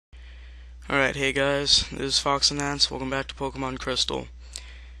Alright, hey guys, this is Fox and Nance. Welcome back to Pokemon Crystal.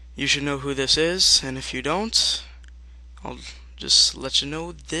 You should know who this is, and if you don't, I'll just let you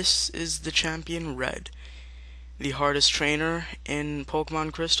know this is the champion Red, the hardest trainer in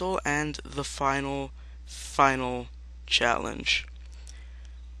Pokemon Crystal, and the final challenge.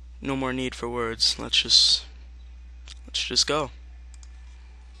 No more need for words. Let's just go.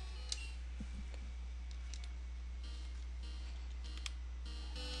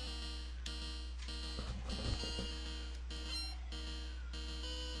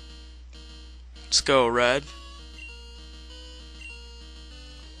 Let's go, Red.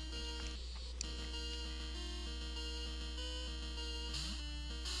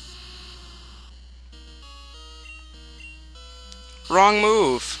 Wrong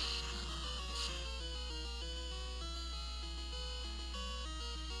move.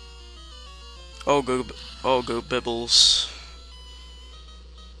 Oh, go Bibbles.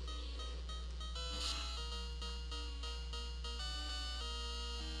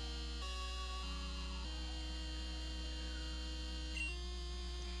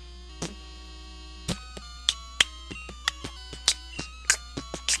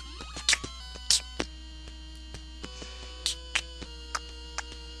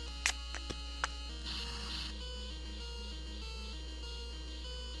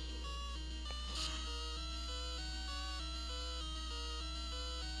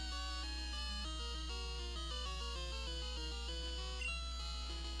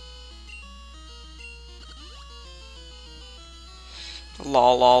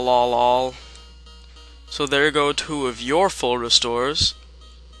 Lol, lol, lol, lol. So there go two of your full restores.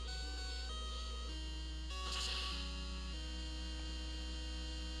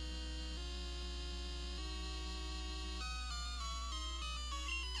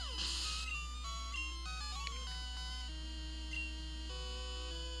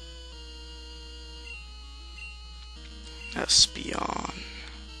 Espeon.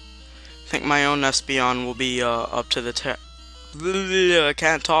 I think my own Espeon will be up to the I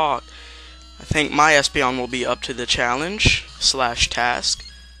can't talk. I think my Espeon will be up to the challenge / task.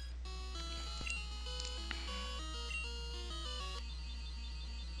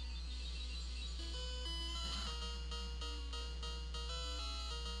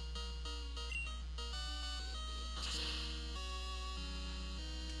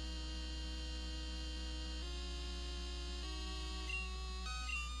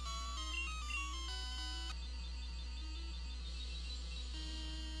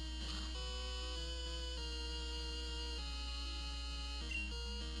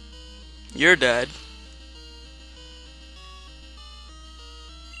 You're dead.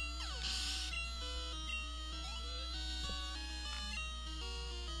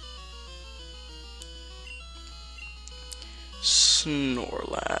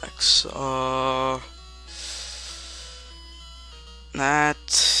 Snorlax.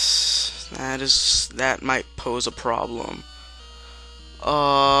 That might pose a problem.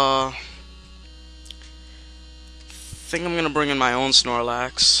 Think I'm gonna bring in my own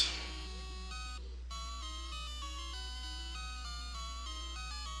Snorlax.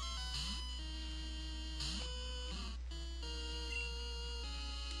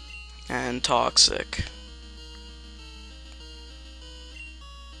 And Toxic.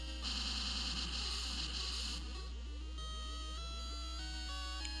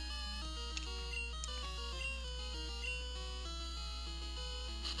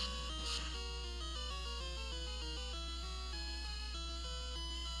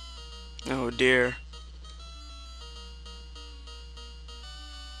 Oh dear.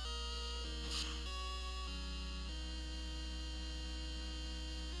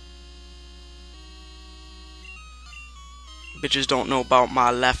 Bitches don't know about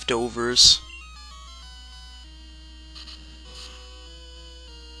my leftovers.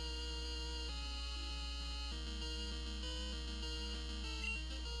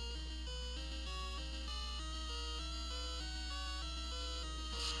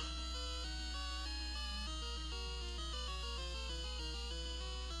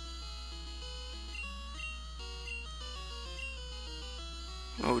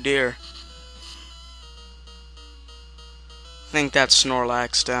 Oh dear. I think that's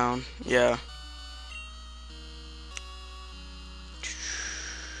Snorlax down. Yeah.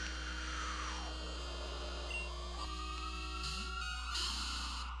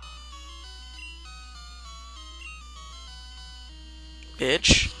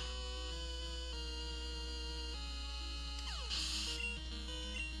 Bitch.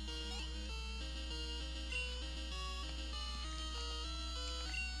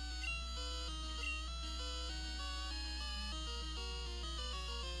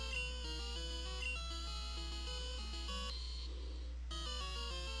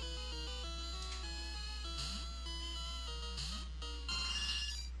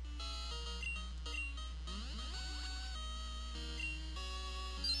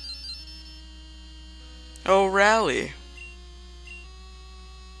 Oh, rally.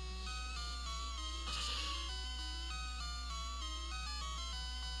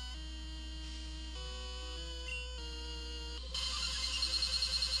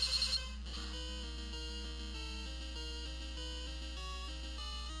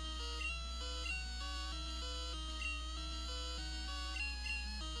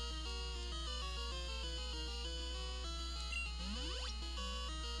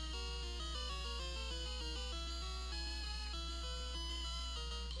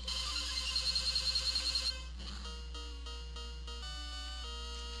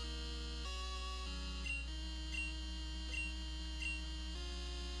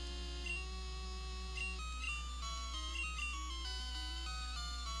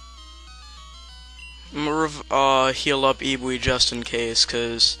 I'm gonna heal up Ibui just in case,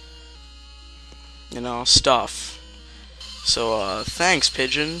 cause, you know, stuff. So, thanks,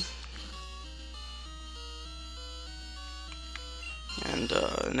 Pigeon. And,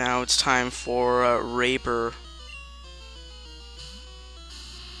 now it's time for, Raper.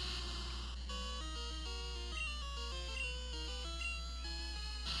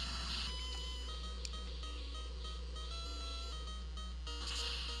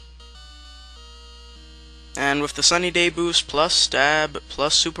 And with the Sunny Day boost, plus stab,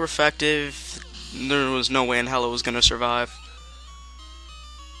 plus super effective, there was no way in hell it was gonna survive.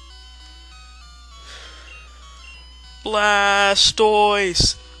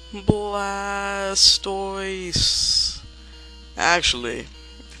 Blastoise! Blastoise! Actually,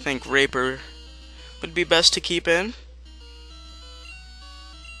 I think Raper would be best to keep in.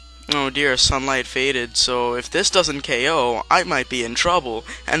 Oh dear, sunlight faded, so if this doesn't KO, I might be in trouble.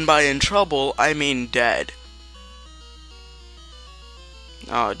 And by in trouble, I mean dead.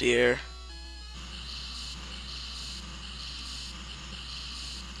 Oh dear.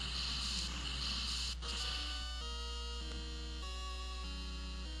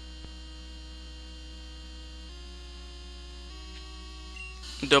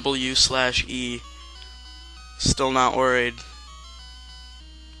 W/E. Still not worried.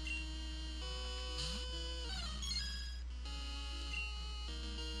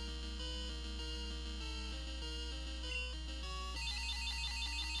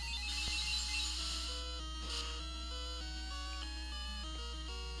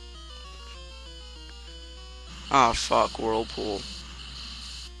 Ah, fuck, Whirlpool.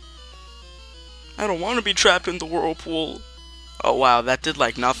 I don't want to be trapped in the Whirlpool. Oh wow, that did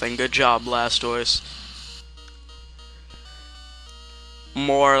like nothing. Good job, Blastoise.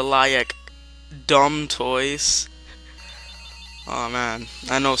 More like dumb toys. Oh man,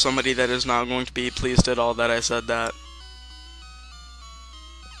 I know somebody that is not going to be pleased at all that I said that.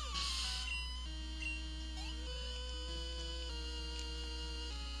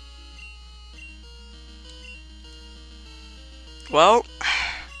 Well,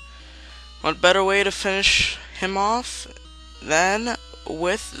 what better way to finish him off than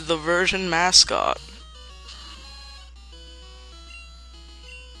with the version mascot?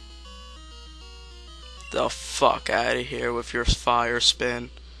 The fuck out of here with your fire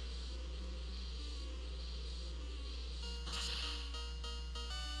spin.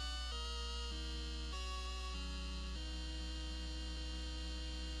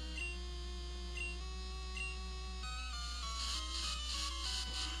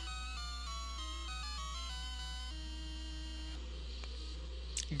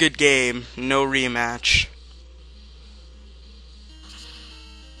 Good game, no rematch.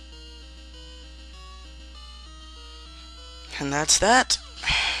 And that's that.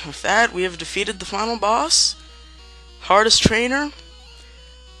 With that, we have defeated the final boss, hardest trainer,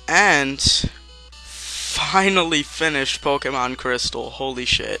 and finally finished Pokemon Crystal. Holy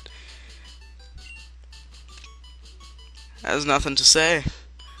shit. There's nothing to say.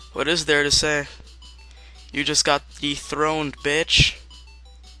 What is there to say? You just got dethroned, bitch.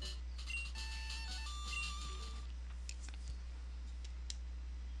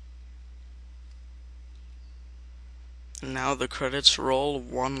 Now the credits roll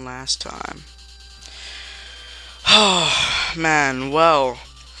one last time. Oh, man, well,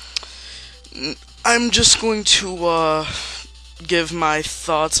 I'm just going to, give my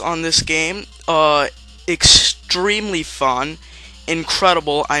thoughts on this game. Extremely fun,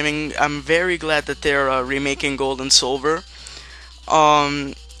 incredible. I mean, I'm very glad that they're, remaking Gold and Silver.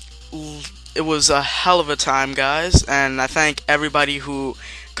 It was a hell of a time, guys, and I thank everybody who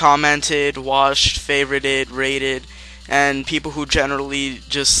commented, watched, favorited, rated, and people who generally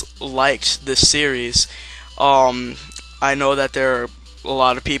just liked this series. I know that there are a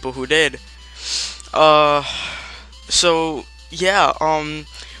lot of people who did. So yeah,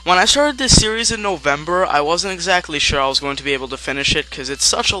 When I started this series in November, I wasn't exactly sure I was going to be able to finish it because it's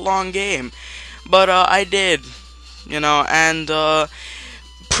such a long game. But I did, and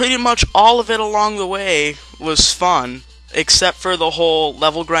pretty much all of it along the way was fun, except for the whole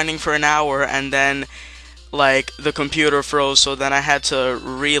level grinding for an hour and then like the computer froze, so then I had to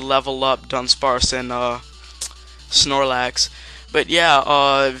re-level up Dunsparce and Snorlax. But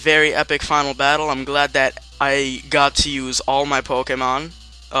yeah, very epic final battle. I'm glad that I got to use all my Pokemon.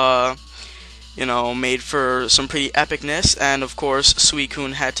 Uh, made for some pretty epicness, and of course,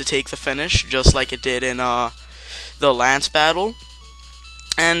 Suicune had to take the finish, just like it did in the Lance battle.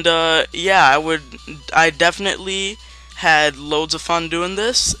 And yeah, I definitely had loads of fun doing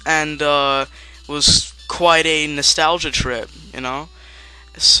this, and was quite a nostalgia trip.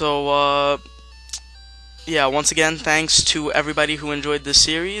 So yeah, once again, thanks to everybody who enjoyed this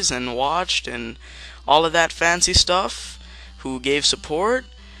series and watched and all of that fancy stuff, who gave support,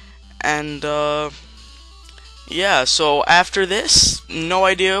 and yeah, so after this, no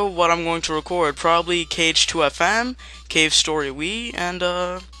idea what I'm going to record. Probably Cage 2 FM, Cave Story Wii, and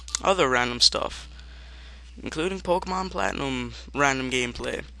other random stuff, including Pokemon Platinum random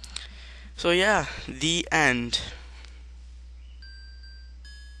gameplay. So yeah, the end.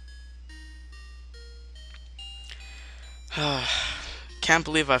 Can't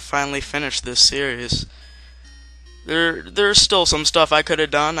believe I finally finished this series. There's still some stuff I could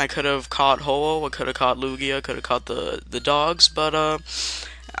have done. I could have caught Ho-Oh, I could have caught Lugia, I could have caught the dogs, but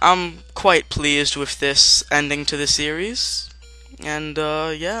I'm quite pleased with this ending to the series. And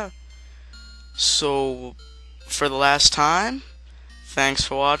yeah. So for the last time, thanks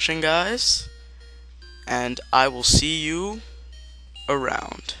for watching, guys, and I will see you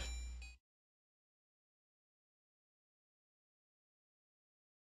around.